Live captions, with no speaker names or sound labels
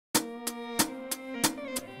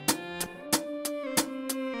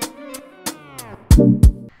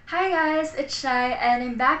Hi guys, it's Shay and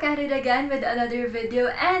I'm back at it again with another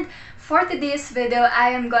video, and for today's video,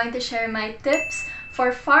 I am going to share my tips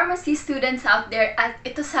for pharmacy students out there, at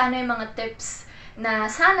ito sana yung mga tips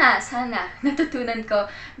na sana natutunan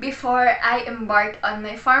ko before I embarked on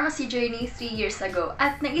my pharmacy journey 3 years ago.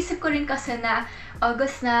 At naisip ko rin kasi na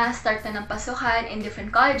August na, start na ng pasukan in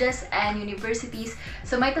different colleges and universities,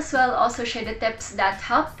 so might as well also share the tips that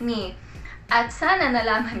helped me. At sana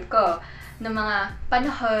nalaman ko ng mga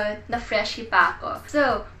panahon na freshie pa ako.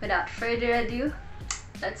 So, without further ado,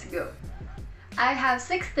 let's go! I have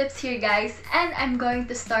 6 tips here guys, and I'm going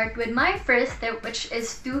to start with my first tip, which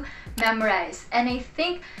is to memorize. And I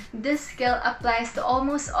think this skill applies to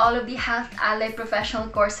almost all of the health allied professional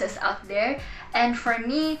courses out there. And for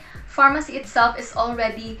me, pharmacy itself is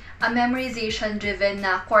already a memorization-driven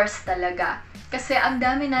na course talaga. Kasi ang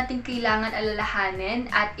dami nating kailangan alalahanin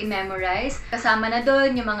at i-memorize. Kasama na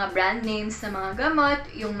doon yung mga brand names ng mga gamot,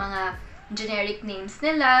 yung mga generic names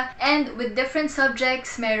nila. And with different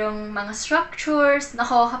subjects, merong mga structures.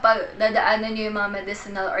 Nako, kapag dadaanan nyo yung mga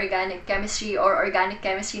medicinal organic chemistry or organic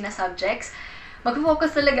chemistry na subjects,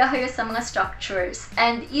 mag-focus talaga kayo sa mga structures.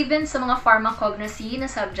 And even sa mga pharmacognosy na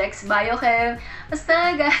subjects, biochem,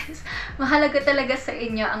 basta guys, mahalaga talaga sa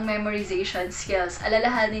inyo ang memorization skills.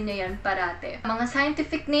 Alalahanin nyo yan parate. Mga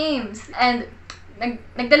scientific names. And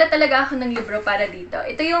nagdala talaga ako ng libro para dito.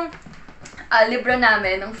 Ito yung libro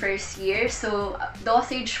namin nung first year. So,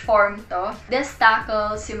 dosage form to. This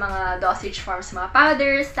tackles yung mga dosage forms, mga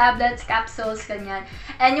powders, tablets, capsules, ganyan.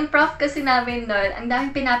 And yung prof kasi namin doon, ang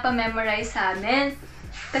daming pinapamemorize sa amin.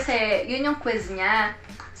 Kasi, yun yung quiz niya.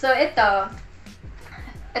 So, ito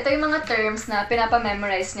yung mga terms na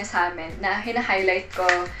pinapamemorize niya sa amin, na hina-highlight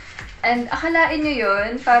ko. And akalain nyo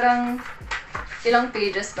yun, parang ilang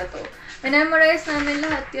pages pa to. Memorize namin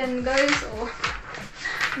lahat yan, guys. Oh.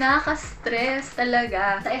 Nakaka-stress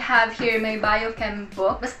talaga. I have here my biochem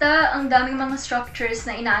book. Basta ang daming mga structures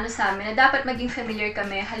na inaano sa amin na dapat maging familiar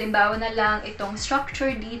kami. Halimbawa na lang itong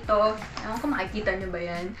structure dito. Ewan ko, makikita nyo ba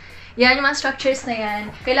yan? Yan, yung mga structures na yan.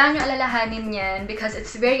 Kailangan nyo alalahanin yan because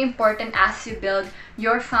it's very important as you build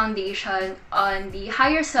your foundation on the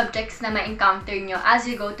higher subjects na ma-encounter nyo as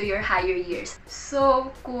you go to your higher years.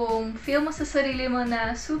 So, kung feel mo sa sarili mo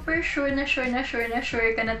na super sure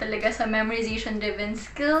ka na talaga sa memorization-driven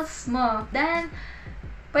skills mo, then,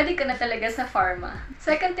 pwede ka na talaga sa pharma.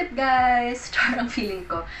 Second tip guys, char ang feeling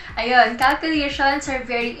ko. Ayun, calculations are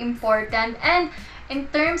very important, and in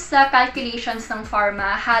terms sa calculations ng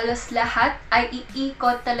pharma, halos lahat ay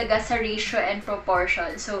iikot talaga sa ratio and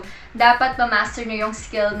proportion. So, dapat ma-master nyo yung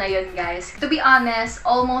skill na yun, guys. To be honest,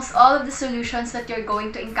 almost all of the solutions that you're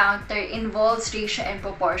going to encounter involves ratio and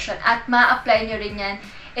proportion. At ma-apply nyo rin yan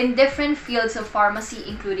in different fields of pharmacy,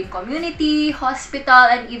 including community, hospital,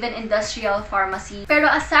 and even industrial pharmacy. Pero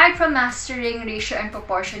aside from mastering ratio and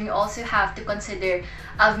proportion, you also have to consider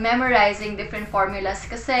of memorizing different formulas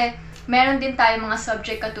kasi meron din tayo mga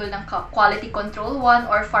subject katulad ng Quality Control 1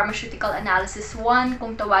 or Pharmaceutical Analysis 1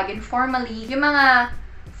 kung tawagin formally. Yung mga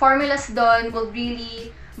formulas doon will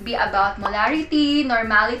really be about molarity,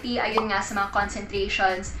 normality, ayun nga sa mga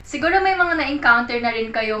concentrations. Siguro may mga na-encounter na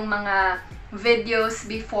rin kayong mga videos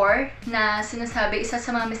before na sinasabi isa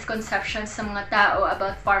sa mga misconceptions sa mga tao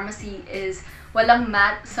about pharmacy is walang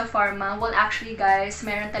math sa pharma. Well, actually guys,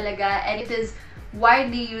 meron talaga, and it is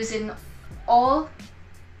widely used in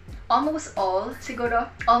almost all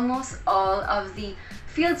of the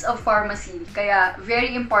fields of pharmacy. Kaya,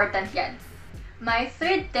 very important yan. My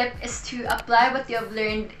third tip is to apply what you have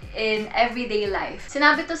learned in everyday life.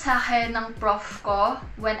 Sinabi to sa akin ng prof ko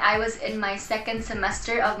when I was in my second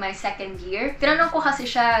semester of my second year. Tinanong ko kasi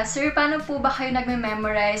siya, Sir, paano po ba kayo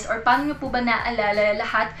nagme-memorize or paano nyo po ba naalala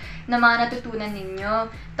lahat ng mga natutunan ninyo?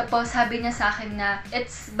 Tapos sabi niya sa akin na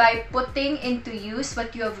it's by putting into use what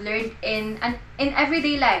you have learned in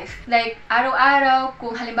everyday life. Like, araw-araw,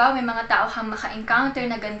 kung halimbawa may mga tao kang maka-encounter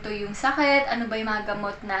na ganito yung sakit, ano ba yung mga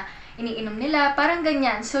gamot na iniinom nila, parang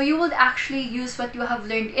ganyan. So, you would actually use what you have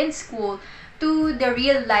learned in school to the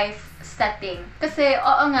real life setting. Kasi,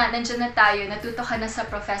 oo nga, nandiyan na tayo, natuto ka na sa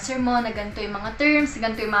professor mo, na ganito yung mga terms,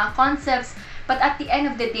 ganito yung mga concepts, but at the end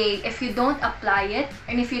of the day, if you don't apply it,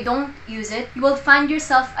 and if you don't use it, you will find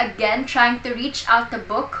yourself again trying to reach out the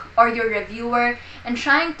book or your reviewer and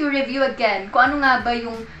trying to review again kung ano nga ba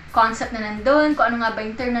yung concept na nandun, kung ano nga ba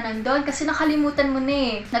yung term na nandun, kasi nakalimutan mo na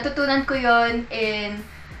eh. Natutunan ko yon in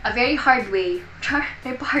a very hard way.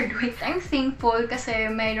 May hard way. I'm thankful kasi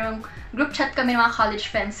mayroong group chat kami ng mga college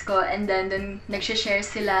friends ko, and then dun nagsishare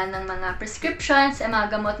sila ng mga prescriptions,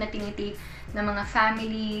 mga gamot na ng mga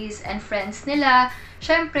families and friends nila.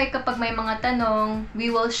 Syempre, kapag may mga tanong, we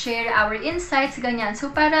will share our insights, ganyan. So,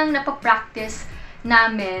 parang napapractice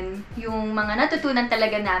namin yung mga natutunan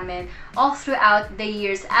talaga namin all throughout the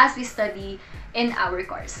years as we study in our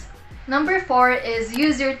course. Number 4 is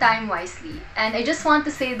use your time wisely. And I just want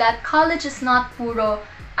to say that college is not puro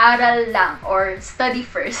aral lang or study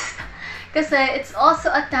first. Kasi it's also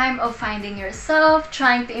a time of finding yourself,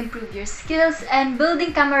 trying to improve your skills, and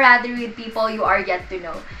building camaraderie with people you are yet to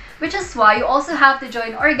know. Which is why you also have to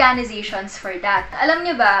join organizations for that. Alam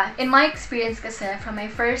niyo ba, in my experience kasi, from my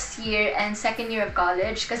first year and second year of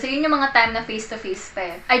college, kasi yun yung mga time na face-to-face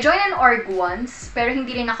pa eh. I joined an org once, pero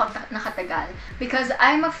hindi rin ako nakatagal. Because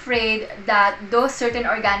I'm afraid that those certain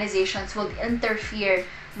organizations will interfere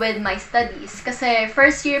with my studies. Kasi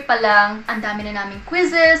first year pa lang, ang dami na naming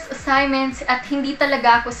quizzes, assignments, at hindi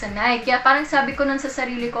talaga ako sanay. Kaya parang sabi ko nun sa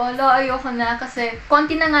sarili ko, ayoko na kasi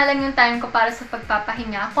konti na nga lang yung time ko para sa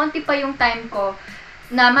pagpapahinga. Konti pa yung time ko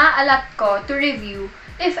na maalat ko to review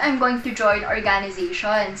if I'm going to join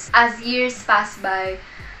organizations. As years pass by,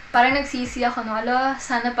 parang nagsisi ako,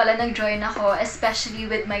 sana pala nag-join ako, especially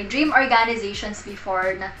with my dream organizations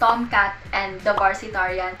before na Tomcat and the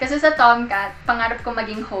Varsitarian. Kasi sa Tomcat, pangarap ko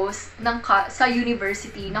maging host sa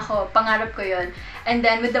university. Nako, pangarap ko yun. And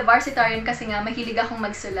then with the Varsitarian kasi nga, mahilig akong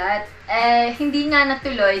magsulat. Hindi nga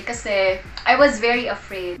natuloy kasi I was very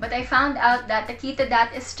afraid. But I found out that the key to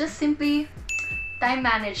that is just simply time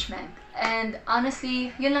management. And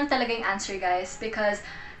honestly, yun lang talaga yung answer, guys. Because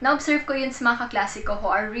na-observe ko yun sa mga kaklase ko who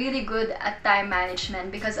are really good at time management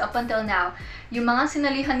because up until now, yung mga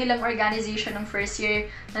sinalihan nilang organization ng first year,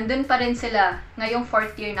 nandun pa rin sila. Ngayong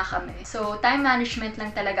fourth year na kami. So, time management lang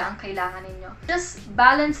talaga ang kailangan ninyo. Just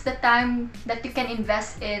balance the time that you can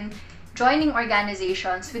invest in joining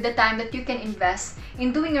organizations with the time that you can invest in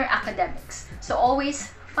doing your academics. So, always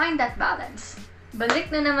find that balance. Balik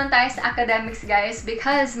na naman tayo sa academics, guys,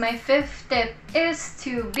 because my 5th tip is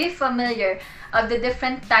to be familiar of the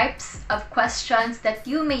different types of questions that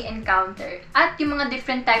you may encounter. At yung mga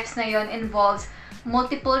different types na yon involves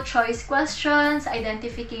multiple choice questions,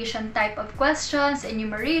 identification type of questions,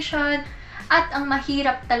 enumeration, at ang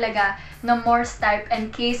mahirap talaga na Morse type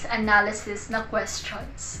and case analysis na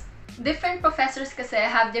questions. Different professors kasi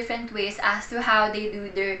have different ways as to how they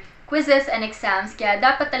do their quizzes and exams, kaya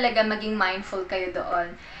dapat talaga maging mindful kayo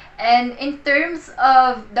doon. And in terms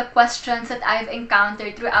of the questions that I've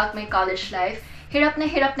encountered throughout my college life, hirap na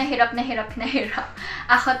hirap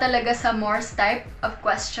ako talaga sa Morse type of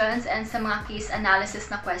questions and sa mga case analysis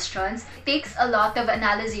na questions. It takes a lot of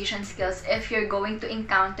analyzation skills if you're going to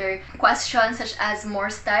encounter questions such as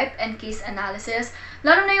Morse type and case analysis.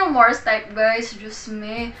 Lalo na yung Morse type, guys, Diyos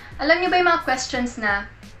me. Alam niyo ba yung mga questions na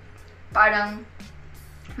parang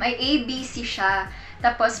may A, B, C siya.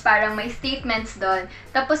 Tapos parang may statements doon.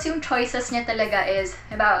 Tapos yung choices niya talaga is,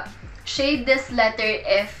 about shade this letter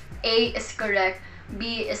if A is correct,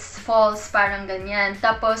 B is false, parang ganyan.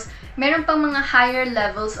 Tapos, meron pang mga higher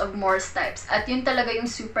levels of Morse types. At yun talaga yung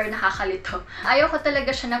super nakakalito. Ayoko talaga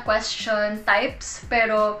siya na question types,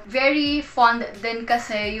 pero very fond din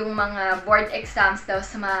kasi yung mga board exams daw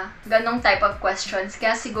sa mga ganong type of questions.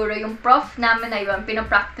 Kaya siguro yung prof namin na yun,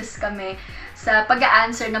 pinapractice kami sa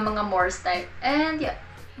pag-a-answer ng mga Morse type. And yeah.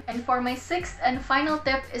 And for my 6th and final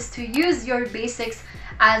tip is to use your basics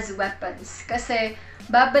as weapons. Kasi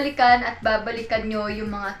babalikan at babalikan nyo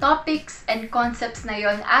yung mga topics and concepts na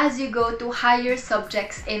yon as you go to higher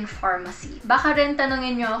subjects in pharmacy. Baka rin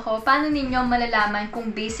tanungin nyo ako, paano ninyo malalaman kung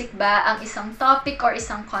basic ba ang isang topic or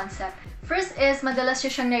isang concept? First is, madalas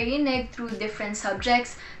nyo siyang narinig through different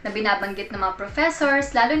subjects na binabanggit ng mga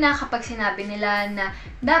professors, lalo na kapag sinabi nila na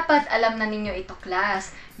dapat alam na ninyo ito,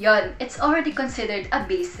 class. Yon, it's already considered a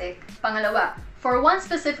basic. Pangalawa, for one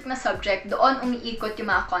specific na subject, doon umiikot yung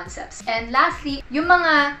mga concepts. And lastly, yung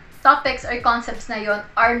mga topics or concepts na yon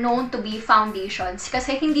are known to be foundations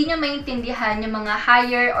kasi hindi nyo maintindihan yung mga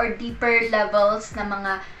higher or deeper levels na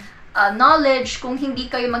mga knowledge kung hindi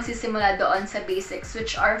kayo magsisimula doon sa basics,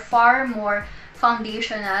 which are far more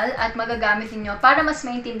foundational at magagamit niyo para mas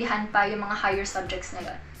maintindihan pa yung mga higher subjects na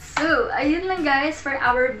yun. So, ayun lang guys for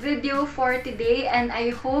our video for today, and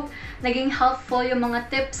I hope naging helpful yung mga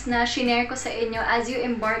tips na shinare ko sa inyo as you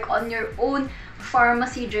embark on your own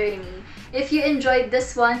pharmacy journey. If you enjoyed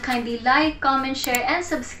this one, kindly like, comment, share, and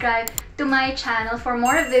subscribe to my channel for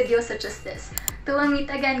more videos such as this. Till we meet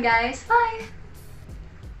again, guys. Bye!